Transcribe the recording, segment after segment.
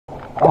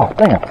Oh,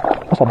 damn.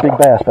 That's a big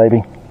bass,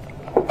 baby.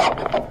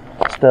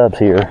 Stubbs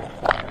here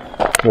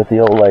with the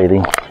old lady.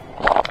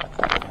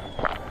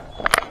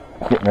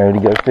 Getting ready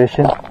to go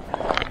fishing.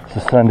 It's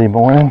a Sunday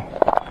morning.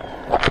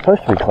 It's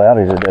supposed to be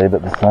cloudy today,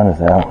 but the sun is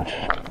out, which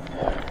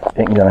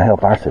ain't gonna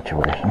help our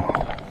situation.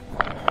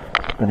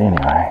 But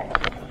anyway,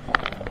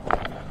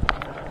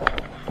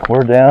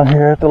 we're down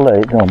here at the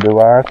lake gonna do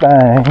our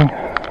thing.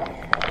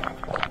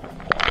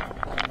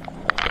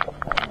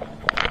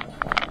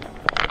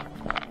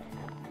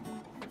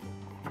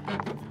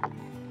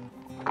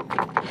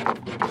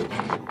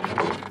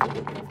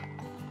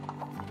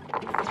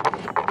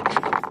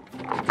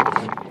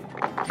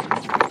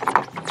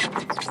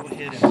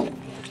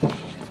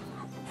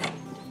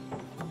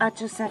 I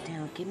just sat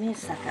down. Give me a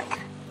second.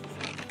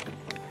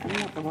 I'm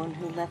not the one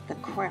who left the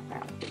crap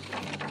out.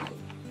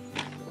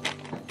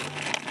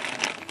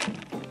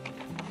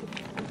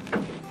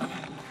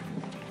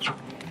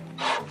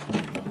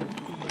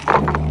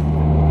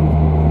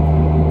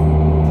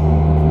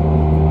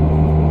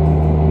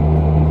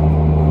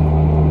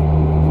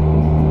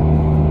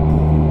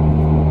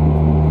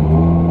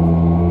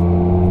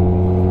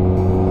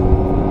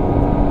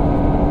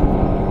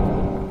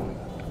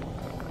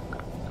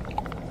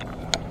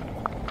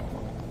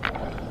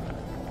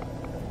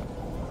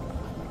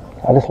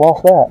 I just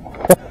lost that.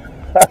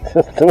 I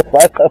just threw it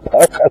right up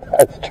over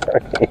that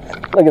tree.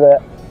 Look at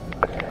that.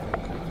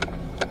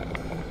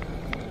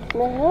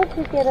 Now, how'd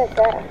you get it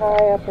that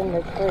high up in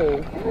the tree?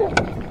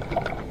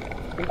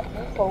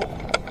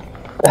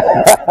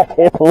 I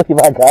can't believe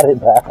I got it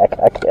back.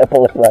 I can't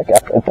believe I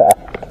got it back.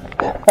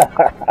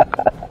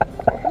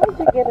 How'd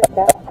you get it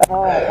that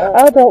high up?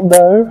 I don't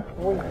know.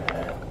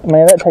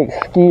 Man, that takes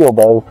skill,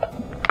 though.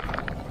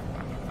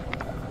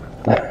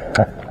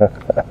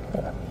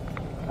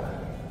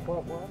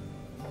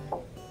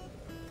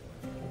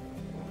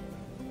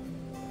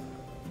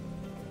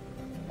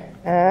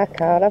 I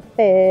caught a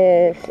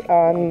fish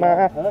on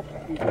my...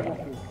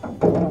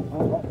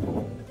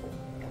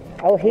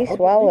 Oh, he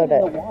swallowed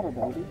it.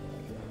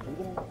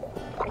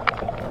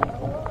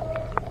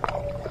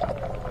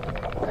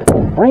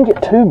 Bring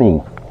it to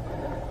me.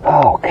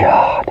 Oh,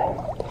 God.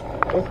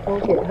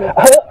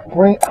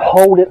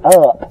 Hold it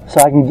up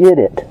so I can get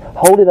it.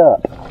 Hold it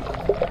up.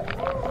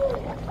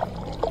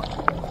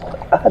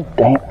 God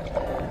damn.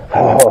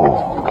 Oh.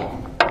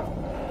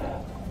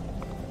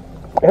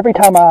 Every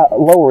time I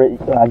lower it,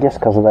 I guess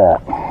because of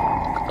that.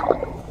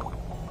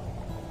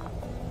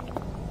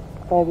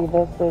 Maybe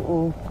this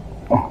didn't...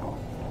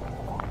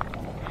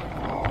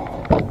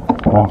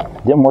 Well,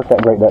 didn't work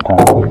that great that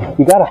time.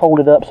 You got to hold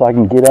it up so I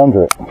can get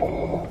under it.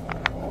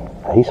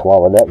 He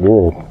swallowed that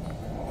good.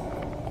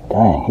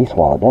 Dang, he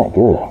swallowed that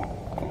good.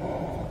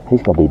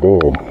 He's going to be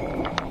dead.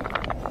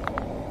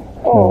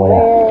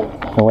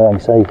 Oh, no way I can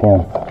save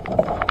him.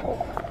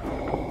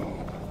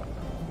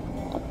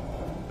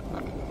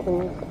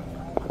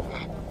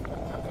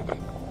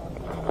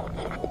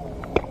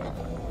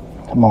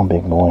 Come on,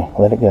 big boy.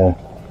 Let it go.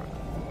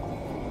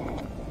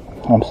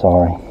 I'm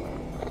sorry.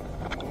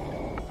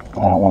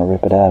 I don't want to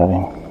rip it out of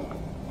him.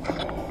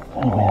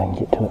 Anyway, I can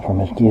get to it from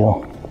his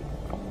gill.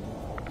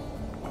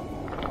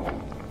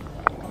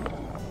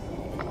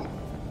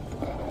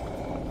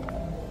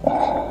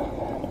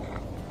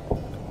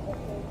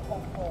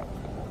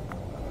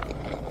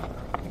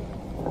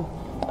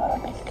 I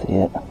can see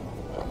it.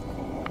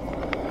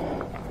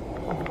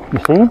 You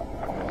see him?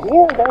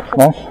 Yeah, that's a...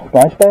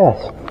 Nice bass.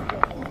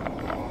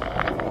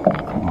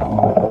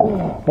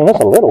 I mean,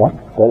 that's a little one,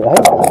 but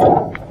hey.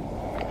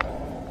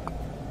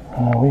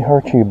 We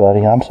hurt you,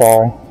 buddy. I'm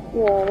sorry.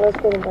 Yeah, let's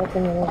get him back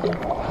in the water.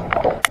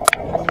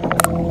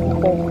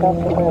 Okay, stop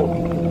the boat.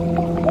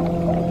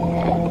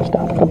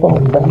 Stop the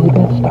boat, baby.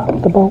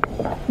 Stop the boat.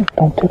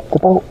 Don't tip the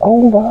boat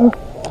over.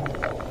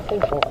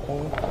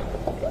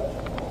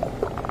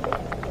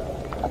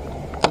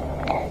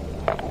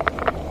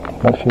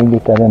 Make sure you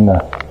get that in the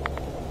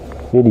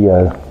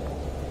video.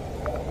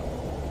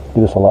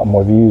 Get us a lot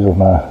more views of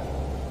my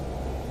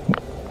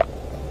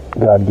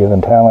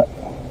God-given talent.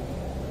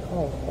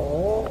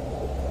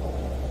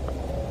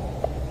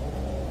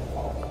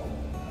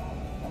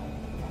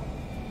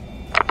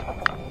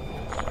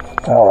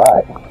 All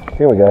right,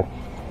 here we go.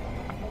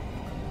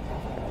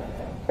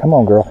 Come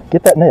on, girl.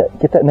 Get that net.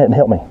 Get that net and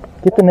help me.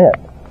 Get the net.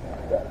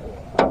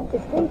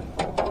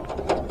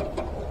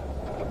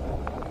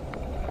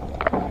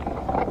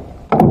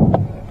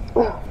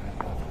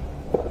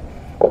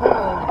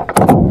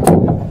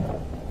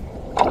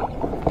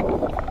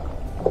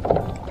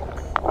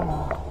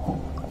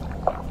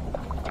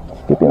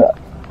 Scoop it up.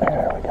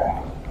 There we go.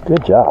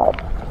 Good job.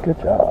 Good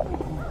job.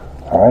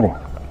 Alrighty.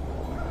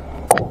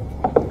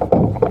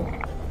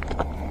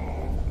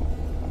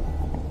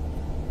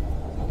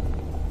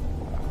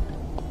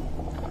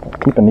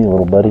 Keeping these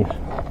little buddies.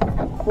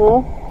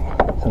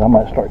 Said I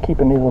might start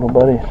keeping these little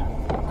buddies.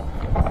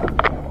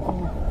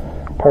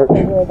 Perch.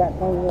 I know where that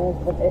thing is,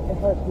 but it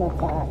hurts my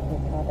back to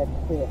try to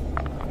twist.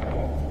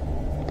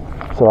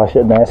 So I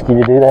shouldn't ask you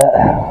to do that?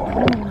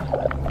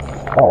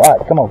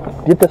 Alright, come on.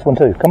 Get this one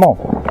too. Come on.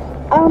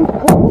 I I'm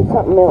putting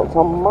something else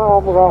on my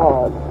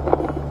rod.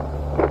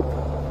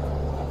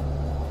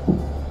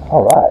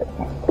 All right.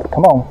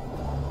 Come on.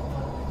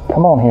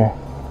 Come on here.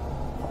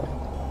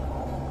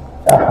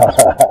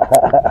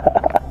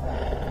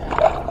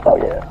 Oh,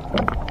 yeah.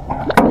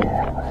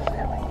 Yeah, let's see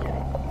if we can get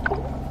him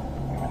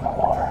in the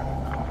water.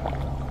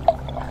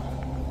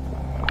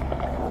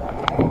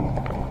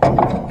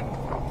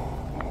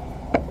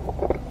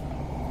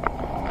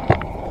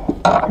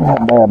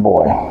 That bad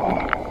boy.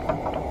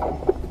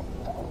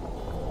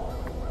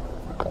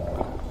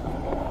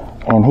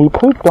 And he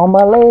pooped on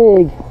my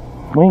leg.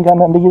 We ain't got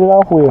nothing to get it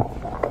off with.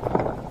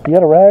 You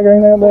got a rag or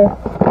anything out there?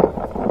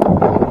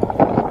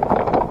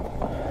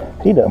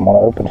 He doesn't want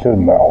to open his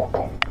mouth.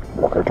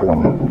 Look at him.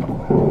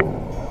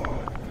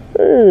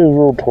 Hey,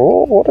 little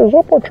toad, what is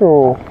up with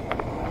you?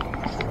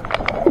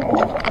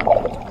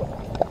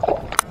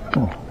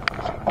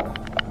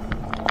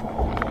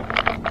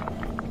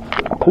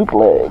 Poop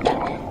leg.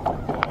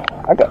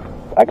 I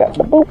got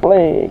the poop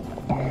leg.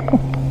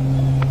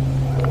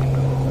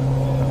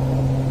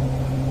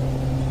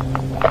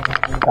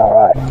 All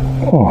right.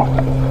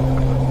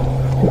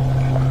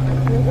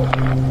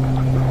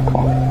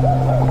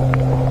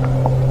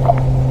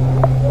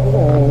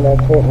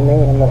 That's hitting me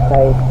in the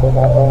face with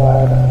that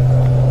rod.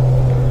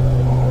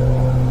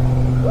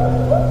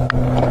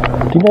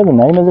 Do you know the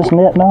name of this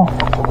net now?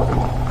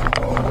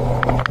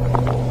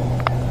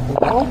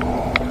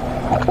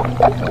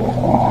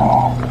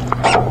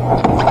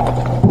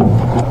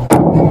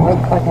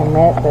 Looks like a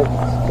net that's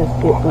just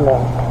getting the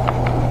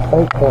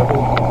bait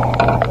ready.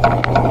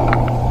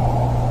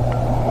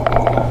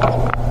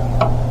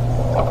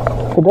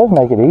 It does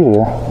make it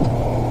easier.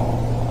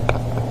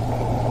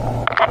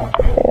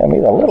 Yeah, I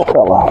mean, the little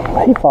fella,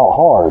 he fought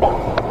hard.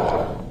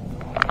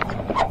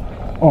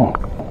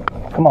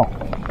 Come on.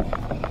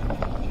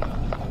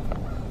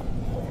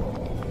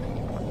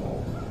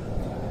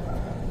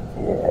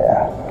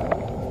 Yeah.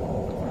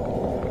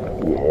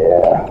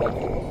 Yeah.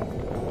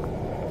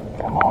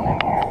 Come on in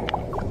here.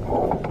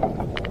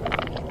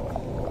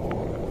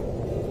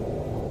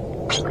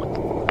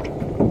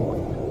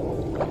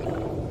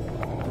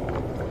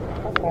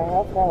 Okay,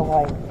 I'll go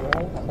away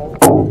today,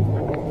 so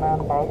is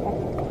mine broken?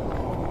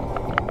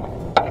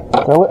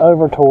 Throw it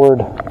over toward,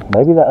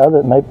 maybe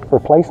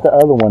replace the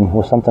other one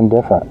with something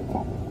different.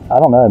 I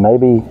don't know,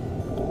 maybe,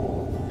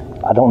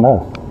 I don't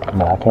know.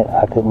 No, I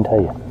couldn't tell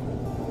you.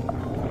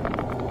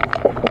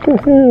 Look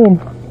at him.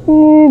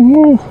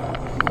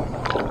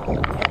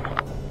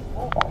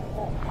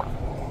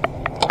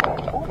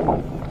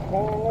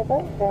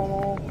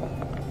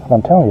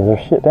 I'm telling you,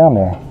 there's shit down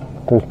there.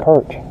 There's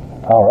perch.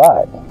 All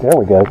right, there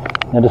we go.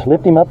 Now just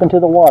lift him up into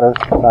the water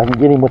so I can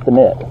get him with the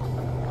net.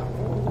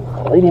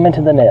 Lead him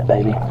into the net,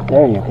 baby.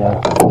 There you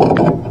go.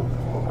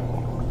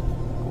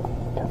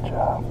 Good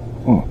job.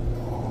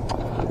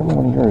 Every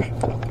one of yours,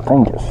 the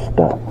thing gets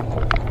stuck.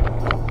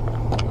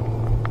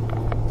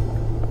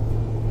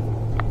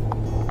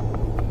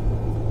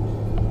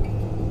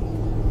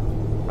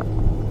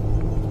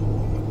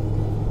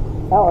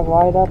 That was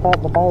right up at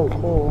the boat,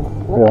 too.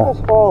 Look Yeah. at the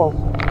squirrels.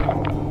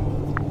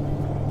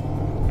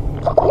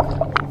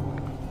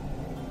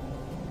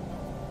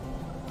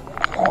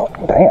 Oh,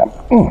 damn.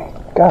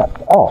 God.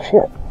 Oh,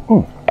 shit.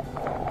 Oh,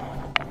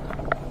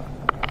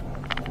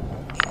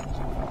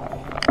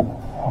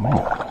 man.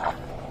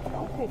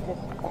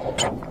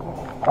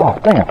 Oh,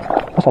 damn.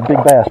 That's a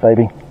big bass,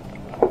 baby.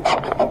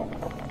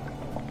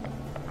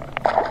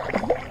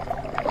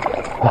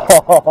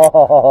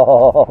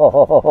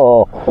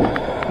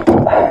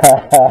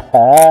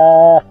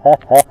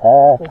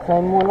 The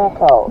same one I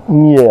caught.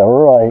 Yeah,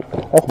 right.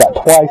 That's about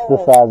twice the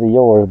size of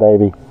yours,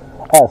 baby.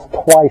 That's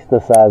twice the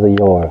size of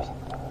yours.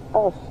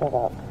 Oh, shut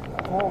up.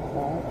 That's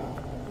right.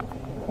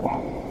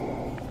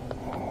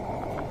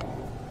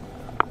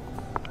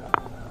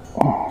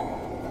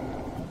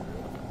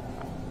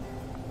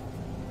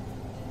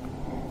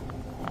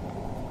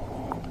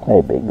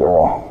 Hey, big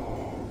girl.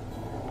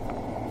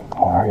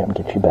 I'll hurry up and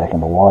get you back in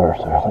the water,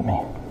 sir. Let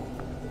me.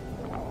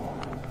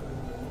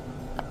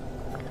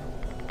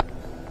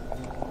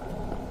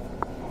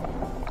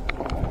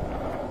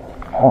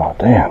 Oh,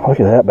 damn. Look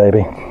at that,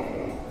 baby.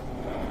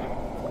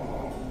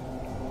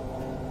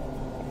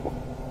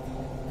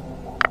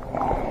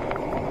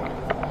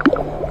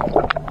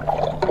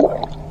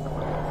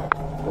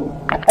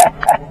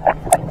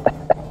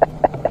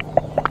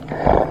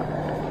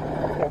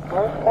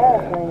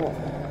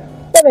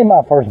 That ain't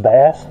my first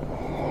bass.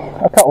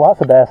 I caught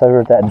lots of bass over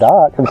at that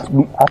dock. I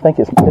think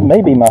it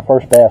may be my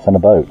first bass in a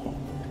boat.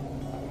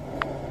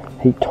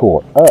 He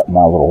tore up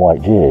my little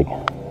white jig.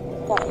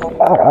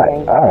 All right.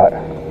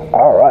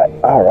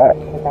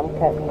 I'm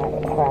cutting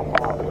that crap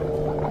out.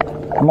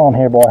 Come on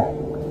here, boy.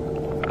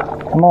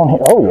 Come on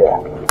here. Oh,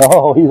 yeah.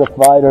 Oh, he's a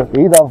fighter.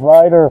 He's a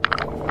fighter.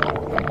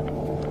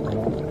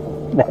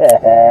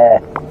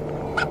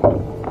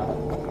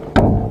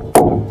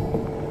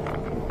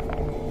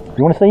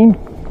 You want to see him?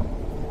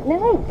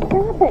 No,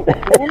 stop it.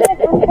 Damn it,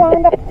 I'm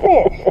trying to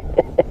fish.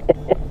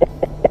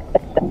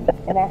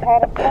 And I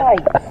had a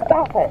bite.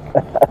 Stop it.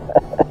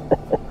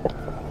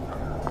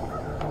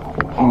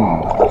 He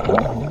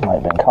might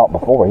have been caught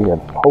before. He had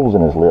holes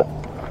in his lip.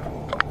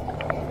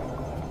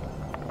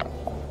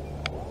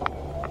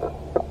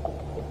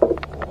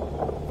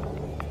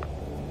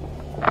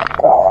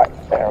 Alright,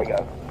 there we go.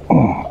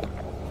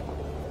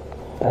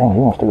 Dang, he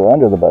wants to go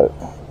under the boat.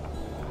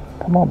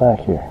 Come on back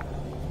here.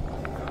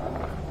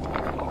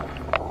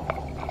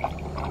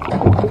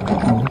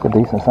 That's a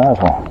decent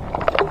sized one.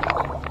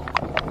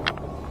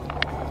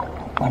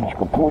 I'm just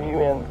going to pull you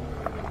in.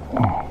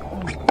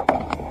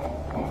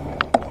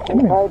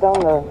 You tried on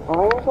the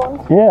orange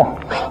ones? Yeah.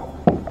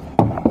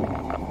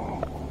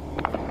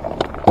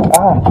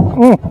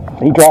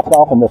 He dropped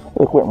off and the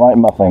hook went right in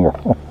my finger.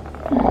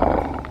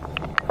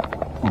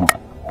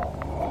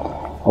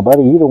 Well,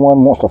 buddy, either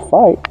one wants to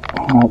fight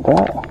like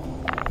that.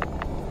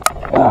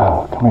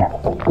 Oh, come here.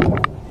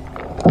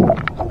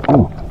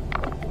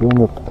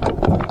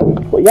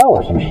 Well, y'all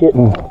are some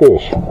shitting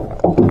fish.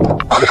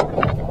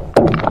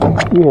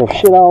 You have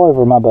shit all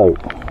over my boat.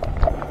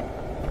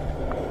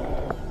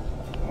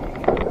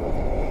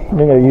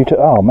 Look at you two.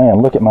 Oh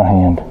man, look at my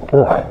hand.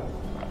 Ugh.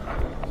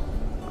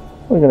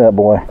 Look at that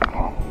boy.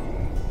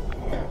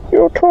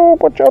 You too,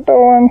 what you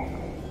doing?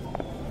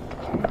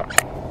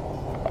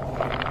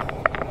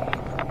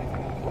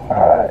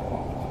 Alright.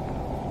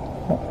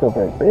 Not still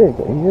very big,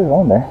 but he is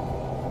on there.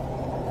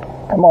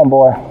 Come on,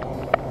 boy.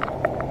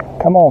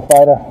 Come on,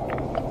 fighter.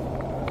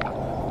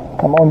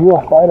 Come on, you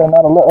a fighter,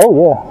 not a oh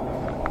yeah.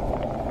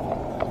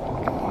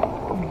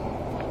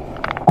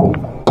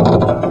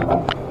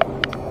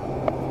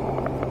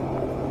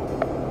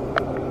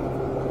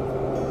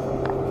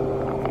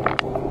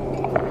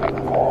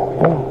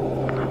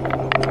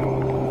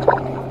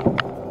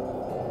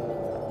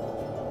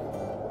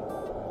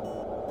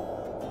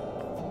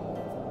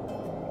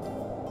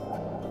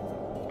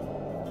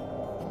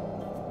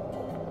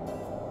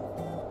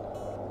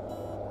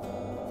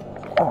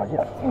 Oh,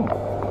 yeah.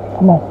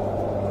 Come on.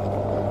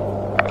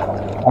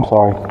 I'm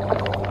sorry.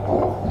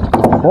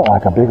 It felt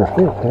like a bigger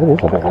fish. It is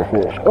a bigger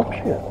fish. Oh,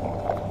 shit.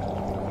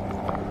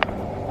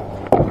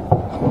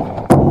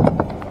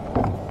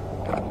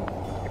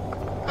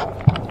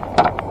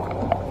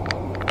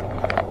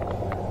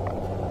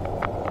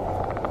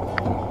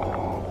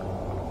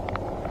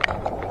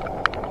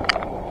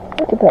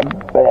 Look at that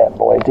bad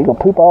boy. Is he going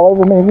to poop all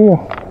over me again?